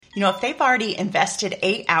If they've already invested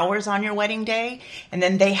 8 hours on your wedding day and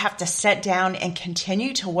then they have to sit down and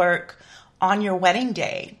continue to work on your wedding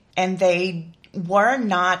day and they were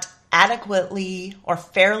not adequately or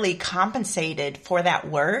fairly compensated for that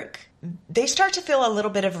work, they start to feel a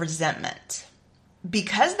little bit of resentment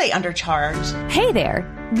because they undercharged. Hey there.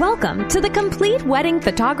 Welcome to the Complete Wedding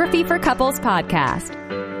Photography for Couples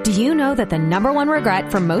podcast. Do you know that the number one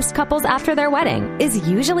regret for most couples after their wedding is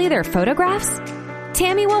usually their photographs?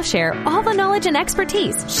 Tammy will share all the knowledge and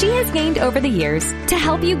expertise she has gained over the years to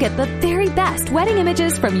help you get the very best wedding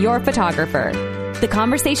images from your photographer. The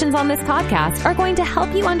conversations on this podcast are going to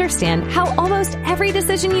help you understand how almost every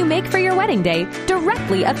decision you make for your wedding day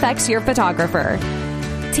directly affects your photographer.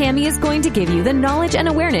 Tammy is going to give you the knowledge and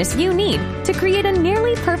awareness you need to create a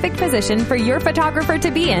nearly perfect position for your photographer to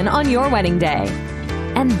be in on your wedding day.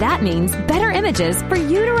 And that means better images for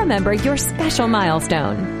you to remember your special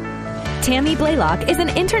milestone. Tammy Blaylock is an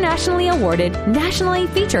internationally awarded, nationally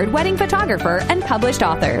featured wedding photographer and published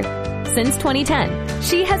author. Since 2010,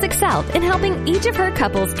 she has excelled in helping each of her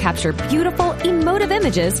couples capture beautiful, emotive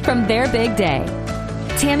images from their big day.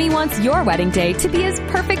 Tammy wants your wedding day to be as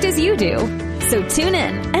perfect as you do. So tune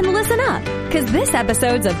in and listen up, because this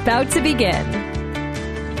episode's about to begin.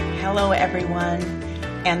 Hello, everyone,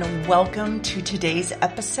 and welcome to today's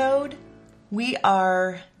episode. We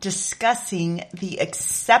are discussing the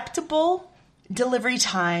acceptable delivery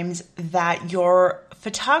times that your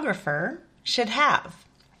photographer should have.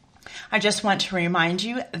 I just want to remind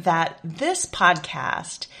you that this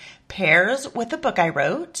podcast pairs with a book I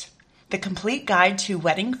wrote, The Complete Guide to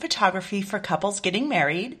Wedding Photography for Couples Getting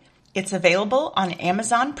Married. It's available on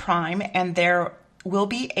Amazon Prime, and there will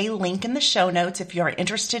be a link in the show notes if you're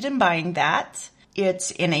interested in buying that.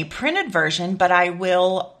 It's in a printed version, but I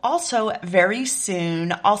will also very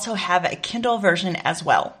soon also have a Kindle version as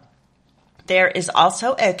well. There is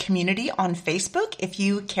also a community on Facebook if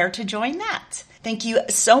you care to join that. Thank you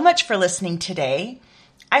so much for listening today.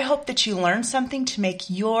 I hope that you learned something to make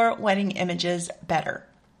your wedding images better.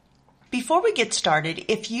 Before we get started,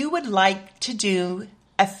 if you would like to do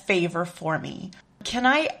a favor for me, can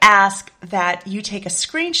I ask that you take a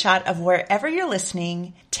screenshot of wherever you're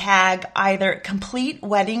listening, tag either Complete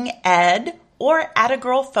Wedding Ed or Add a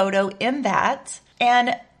Girl Photo in that,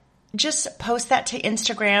 and just post that to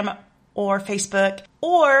Instagram or Facebook.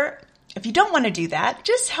 Or if you don't want to do that,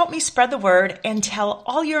 just help me spread the word and tell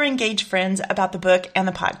all your engaged friends about the book and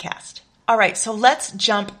the podcast. All right, so let's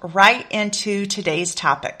jump right into today's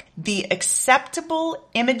topic, the acceptable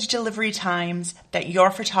image delivery times that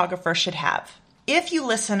your photographer should have. If you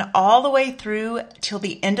listen all the way through till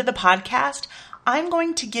the end of the podcast, I'm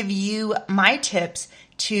going to give you my tips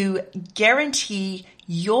to guarantee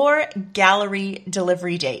your gallery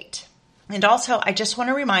delivery date. And also, I just want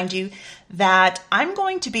to remind you that I'm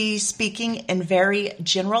going to be speaking in very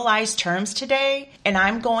generalized terms today, and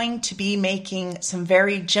I'm going to be making some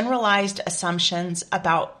very generalized assumptions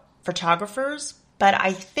about photographers. But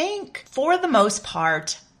I think for the most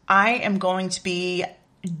part, I am going to be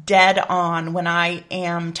dead on when I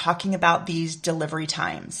am talking about these delivery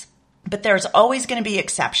times. But there's always going to be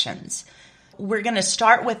exceptions. We're going to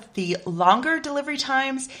start with the longer delivery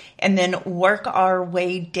times and then work our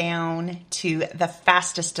way down to the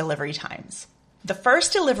fastest delivery times. The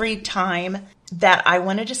first delivery time that I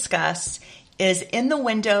want to discuss is in the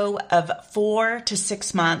window of 4 to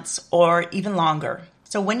 6 months or even longer.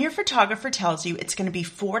 So when your photographer tells you it's going to be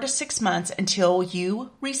 4 to 6 months until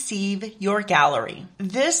you receive your gallery,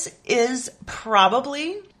 this is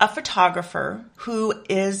probably a photographer who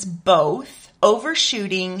is both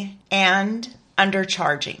overshooting and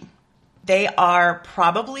undercharging. They are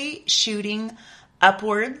probably shooting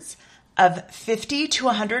upwards of 50 to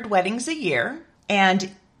 100 weddings a year.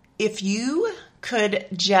 And if you could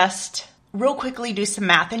just real quickly do some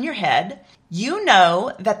math in your head, you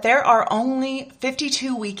know that there are only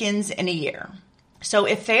 52 weekends in a year. So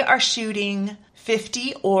if they are shooting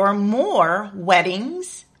 50 or more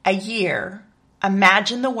weddings a year,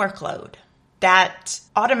 imagine the workload. That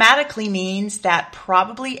automatically means that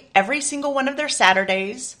probably every single one of their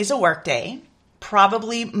Saturdays is a work day,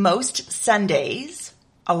 probably most Sundays,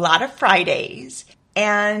 a lot of Fridays,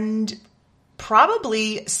 and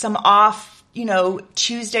probably some off,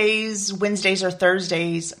 Tuesdays, Wednesdays, or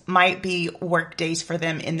Thursdays might be work days for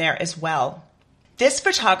them in there as well. This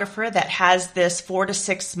photographer that has this 4 to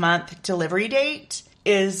 6 month delivery date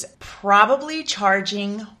is probably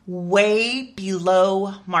charging way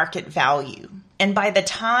below market value. And by the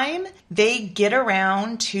time they get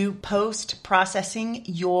around to post-processing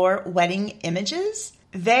your wedding images,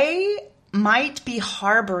 they might be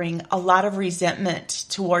harboring a lot of resentment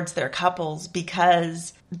towards their couples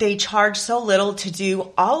because they charge so little to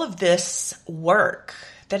do all of this work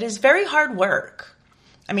that is very hard work.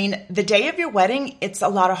 I mean, the day of your wedding, it's a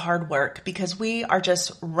lot of hard work because we are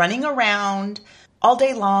just running around all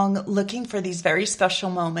day long looking for these very special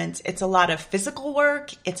moments. It's a lot of physical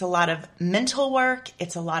work. It's a lot of mental work.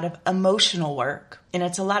 It's a lot of emotional work. And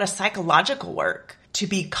it's a lot of psychological work to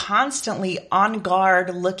be constantly on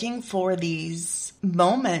guard looking for these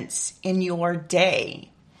moments in your day.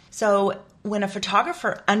 So when a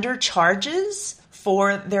photographer undercharges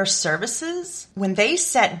for their services, when they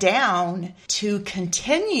set down to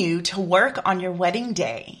continue to work on your wedding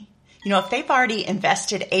day, if they've already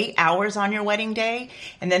invested 8 hours on your wedding day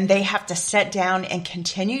and then they have to sit down and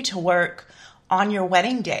continue to work on your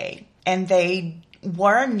wedding day and they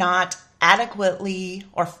were not adequately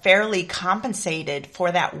or fairly compensated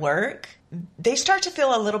for that work, they start to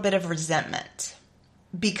feel a little bit of resentment.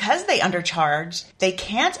 Because they undercharge, they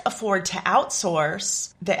can't afford to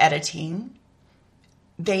outsource the editing.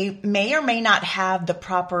 They may or may not have the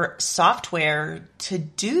proper software to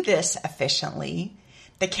do this efficiently.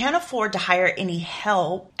 They can't afford to hire any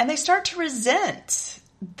help, and they start to resent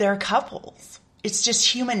their couples. It's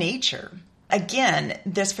just human nature. Again,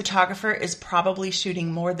 this photographer is probably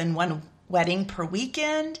shooting more than one wedding per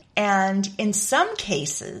weekend, and in some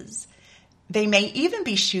cases, they may even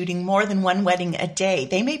be shooting more than one wedding a day.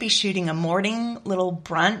 They may be shooting a morning little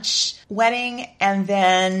brunch wedding and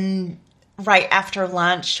then right after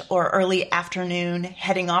lunch or early afternoon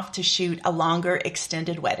heading off to shoot a longer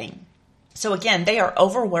extended wedding. So again, they are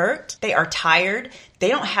overworked, they are tired, they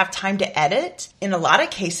don't have time to edit. In a lot of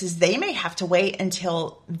cases, they may have to wait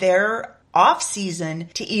until their off season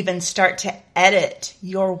to even start to edit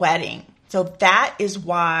your wedding. So that is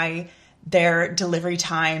why their delivery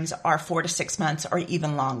times are 4 to 6 months or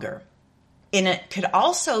even longer. And it could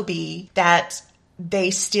also be that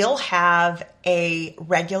they still have a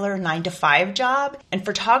regular 9-to-5 job and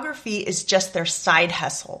photography is just their side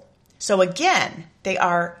hustle. So again, they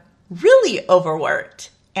are really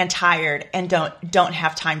overworked and tired and don't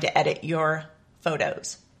have time to edit your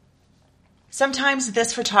photos. Sometimes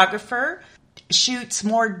this photographer shoots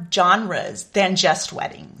more genres than just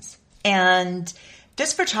weddings. And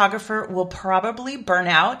this photographer will probably burn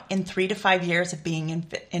out in 3 to 5 years of being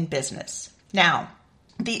in business. Now,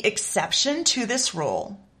 the exception to this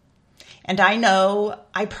rule, and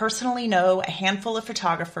I personally know a handful of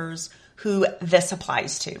photographers who this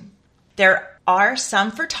applies to. There are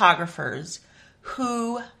some photographers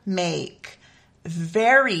who make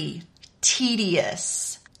very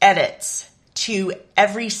tedious edits to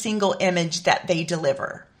every single image that they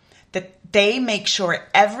deliver. That they make sure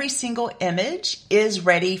every single image is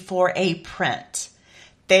ready for a print.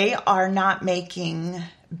 They are not making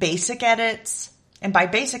basic edits. And by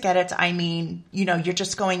basic edits, I mean, you're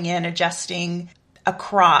just going in, adjusting a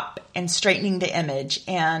crop and straightening the image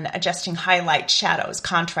and adjusting highlights, shadows,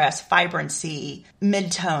 contrast, vibrancy,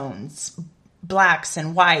 midtones, blacks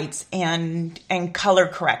and whites, and color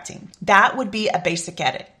correcting. That would be a basic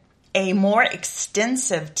edit. A more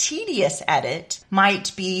extensive, tedious edit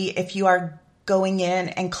might be if you are going in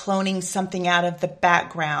and cloning something out of the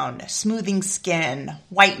background, smoothing skin,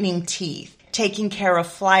 whitening teeth, taking care of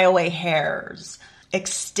flyaway hairs,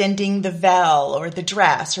 extending the veil or the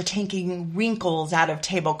dress, or taking wrinkles out of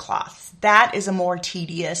tablecloths. That is a more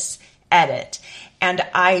tedious edit. And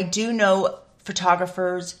I do know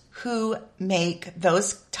photographers who make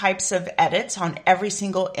those types of edits on every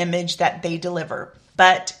single image that they deliver.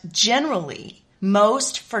 But generally,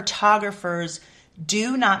 most photographers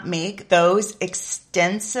do not make those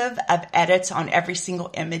extensive of edits on every single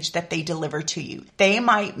image that they deliver to you. They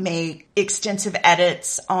might make extensive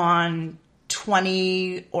edits on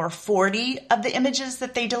 20 or 40 of the images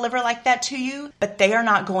that they deliver like that to you, but they are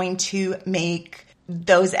not going to make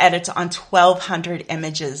those edits on 1,200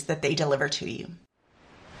 images that they deliver to you.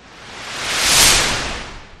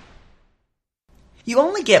 You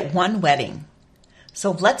only get one wedding,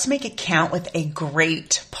 so let's make it count with a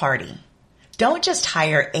great party. Don't just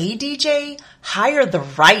hire a DJ, hire the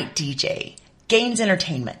right DJ. Gaines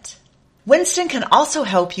Entertainment. Winston can also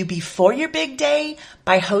help you before your big day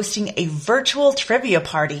by hosting a virtual trivia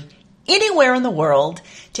party anywhere in the world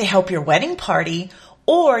to help your wedding party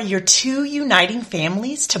or your two uniting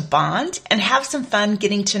families to bond and have some fun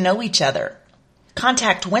getting to know each other.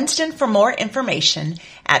 Contact Winston for more information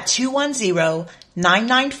at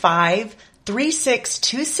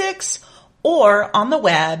 210-995-3626 or on the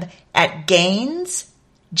web at Gaines,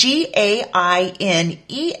 Gaines,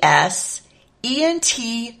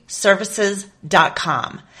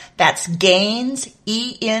 GainsEntServices.com. That's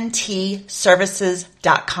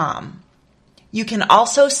GainsEntServices.com. You can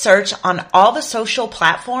also search on all the social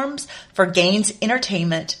platforms for Gains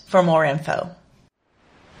Entertainment for more info.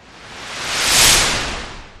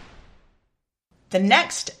 The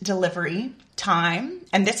next delivery time,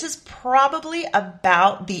 and this is probably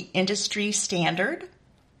about the industry standard,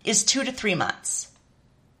 is 2 to 3 months.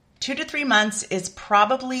 2 to 3 months is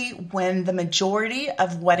probably when the majority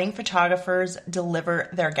of wedding photographers deliver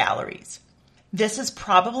their galleries. This is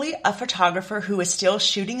probably a photographer who is still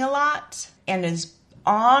shooting a lot and is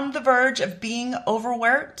on the verge of being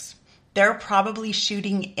overworked. They're probably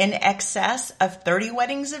shooting in excess of 30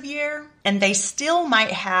 weddings a year, and they still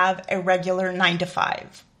might have a regular 9 to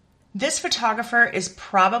 5. This photographer is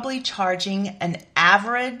probably charging an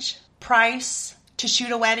average price to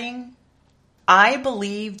shoot a wedding. I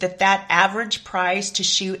believe that average price to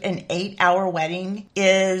shoot an 8-hour wedding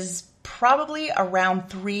is probably around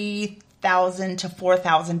 $3,000 to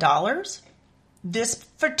 $4,000. This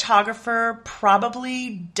photographer probably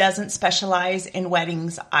doesn't specialize in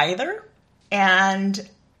weddings either. And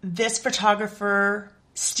this photographer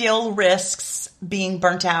still risks being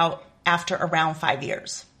burnt out after around 5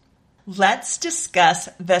 years. Let's discuss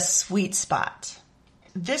the sweet spot.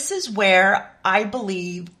 This is where I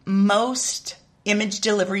believe most image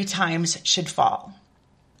delivery times should fall.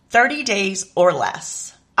 30 days or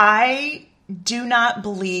less. I do not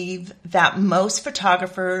believe that most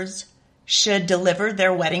photographers should deliver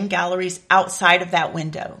their wedding galleries outside of that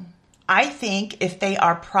window. I think if they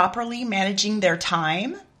are properly managing their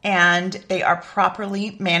time and they are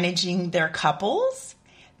properly managing their couples,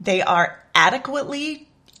 they are adequately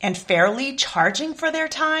and fairly charging for their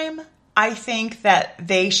time, I think that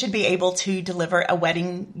they should be able to deliver a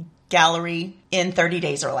wedding gallery in 30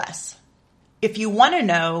 days or less. If you want to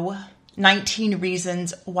know 19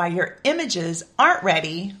 reasons why your images aren't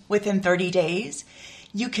ready within 30 days,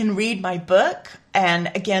 you can read my book.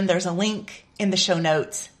 And again, there's a link in the show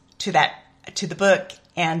notes to the book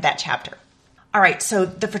and that chapter. All right, so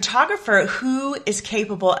the photographer who is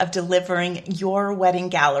capable of delivering your wedding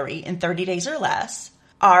gallery in 30 days or less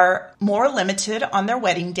are more limited on their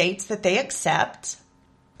wedding dates that they accept.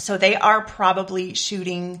 So they are probably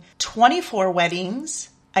shooting 24 weddings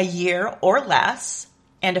a year or less.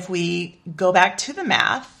 And if we go back to the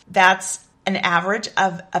math, that's an average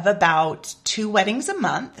of about 2 weddings a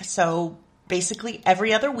month. So basically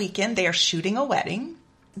every other weekend they are shooting a wedding.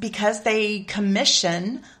 Because they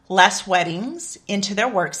commission less weddings into their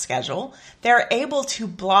work schedule, they're able to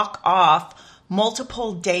block off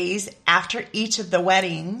multiple days after each of the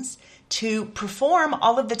weddings to perform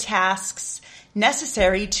all of the tasks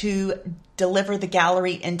necessary to deliver the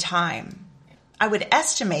gallery in time. I would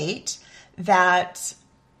estimate that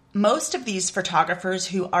most of these photographers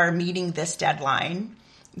who are meeting this deadline,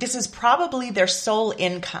 this is probably their sole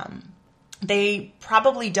income. They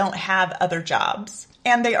probably don't have other jobs,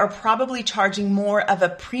 and they are probably charging more of a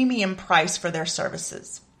premium price for their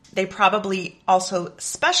services. They probably also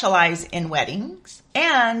specialize in weddings,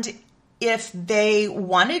 and if they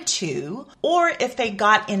wanted to, or if they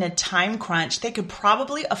got in a time crunch, they could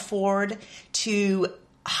probably afford to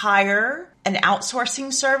hire an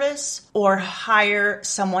outsourcing service or hire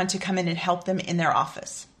someone to come in and help them in their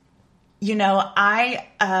office. You know,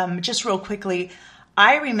 just real quickly,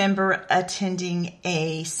 I remember attending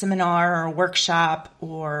a seminar or a workshop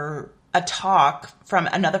or a talk from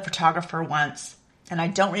another photographer once, and I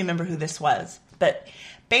don't remember who this was, but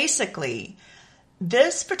basically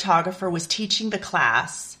this photographer was teaching the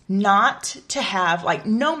class not to have,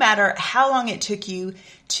 no matter how long it took you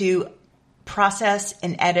to process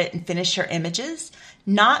and edit and finish your images,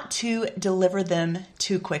 not to deliver them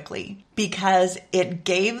too quickly, because it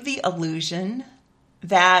gave the illusion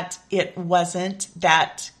that it wasn't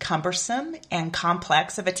that cumbersome and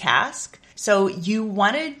complex of a task. So you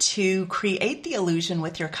wanted to create the illusion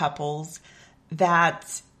with your couples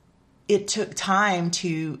that it took time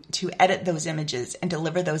to edit those images and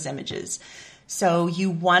deliver those images. So you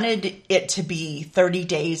wanted it to be 30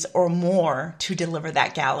 days or more to deliver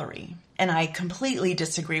that gallery. And I completely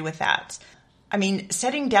disagree with that. I mean,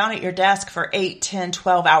 sitting down at your desk for 8, 10,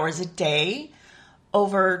 12 hours a day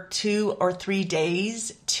over 2 or 3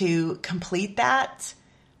 days to complete that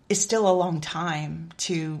is still a long time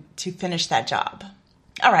to finish that job.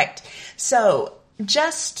 All right. So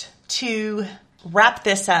just to wrap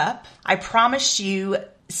this up, I promised you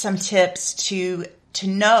some tips to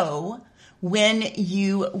know when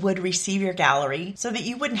you would receive your gallery so that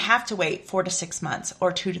you wouldn't have to wait 4 to 6 months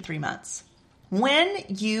or 2 to 3 months. When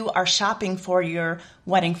you are shopping for your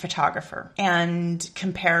wedding photographer and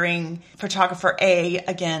comparing photographer A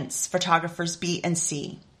against photographers B and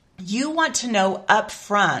C, you want to know up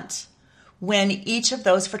front when each of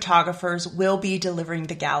those photographers will be delivering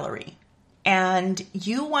the gallery. And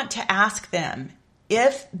you want to ask them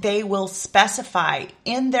if they will specify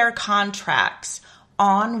in their contracts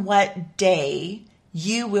on what day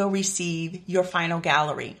you will receive your final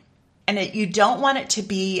gallery. And you don't want it to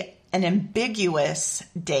be an ambiguous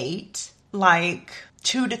date like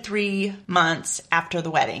 2 to 3 months after the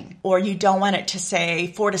wedding, or you don't want it to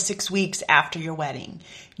say 4 to 6 weeks after your wedding.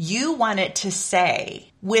 You want it to say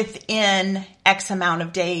within X amount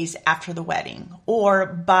of days after the wedding, or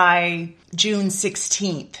by June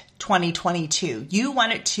 16th, 2022. You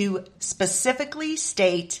want it to specifically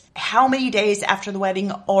state how many days after the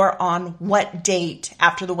wedding or on what date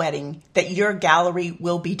after the wedding that your gallery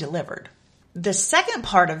will be delivered. The second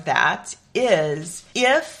part of that is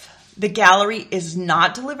if the gallery is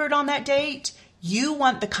not delivered on that date, you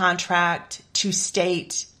want the contract to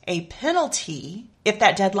state a penalty if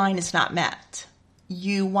that deadline is not met.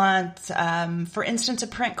 You want, for instance, a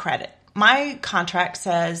print credit. My contract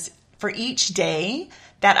says for each day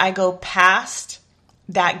that I go past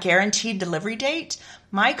that guaranteed delivery date,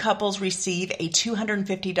 my couples receive a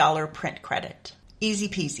 $250 print credit. Easy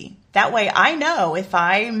peasy. That way I know if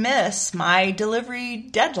I miss my delivery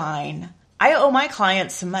deadline, I owe my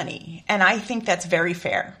clients some money, and I think that's very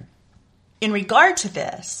fair. In regard to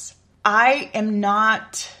this, I am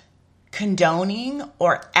not condoning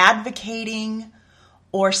or advocating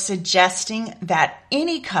or suggesting that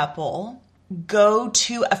any couple go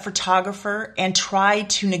to a photographer and try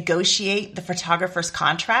to negotiate the photographer's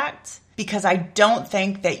contract, because I don't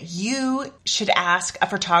think that you should ask a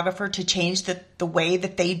photographer to change the way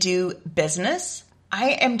that they do business. I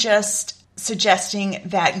am just suggesting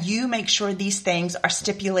that you make sure these things are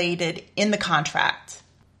stipulated in the contract.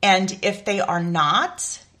 And if they are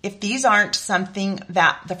not, if these aren't something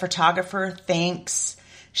that the photographer thinks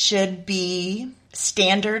should be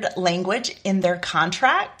standard language in their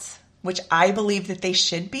contract, which I believe that they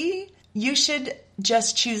should be, you should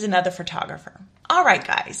just choose another photographer. All right,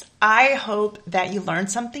 guys, I hope that you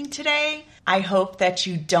learned something today. I hope that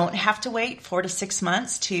you don't have to wait 4 to 6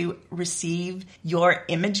 months to receive your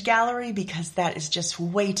image gallery, because that is just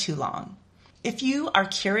way too long. If you are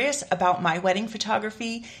curious about my wedding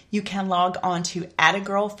photography, you can log on to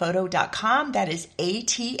attagirlphoto.com. That is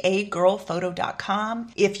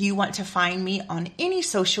atagirlphoto.com. If you want to find me on any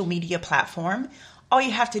social media platform, all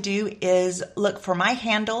you have to do is look for my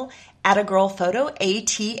handle, attagirlphoto,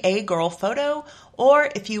 ATAGirlphoto, or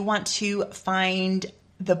if you want to find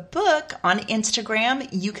the book on Instagram,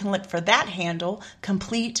 you can look for that handle,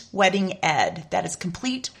 Complete Wedding Ed. That is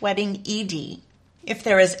Complete Wedding ED. If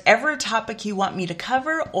there is ever a topic you want me to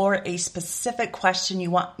cover or a specific question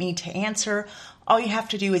you want me to answer, all you have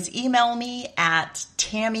to do is email me at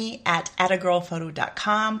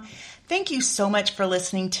tammy@attagirlphoto.com. Thank you so much for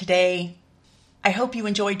listening today. I hope you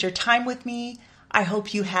enjoyed your time with me. I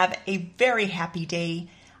hope you have a very happy day.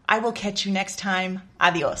 I will catch you next time.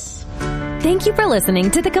 Adios. Thank you for listening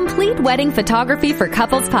to the Complete Wedding Photography for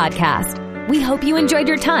Couples podcast. We hope you enjoyed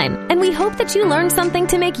your time, and we hope that you learned something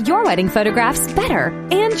to make your wedding photographs better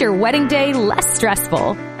and your wedding day less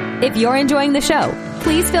stressful. If you're enjoying the show,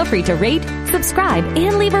 please feel free to rate, subscribe,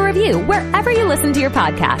 and leave a review wherever you listen to your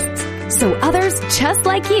podcasts, so others just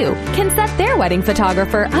like you can set their wedding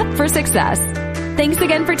photographer up for success. Thanks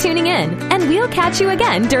again for tuning in, and we'll catch you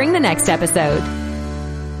again during the next episode.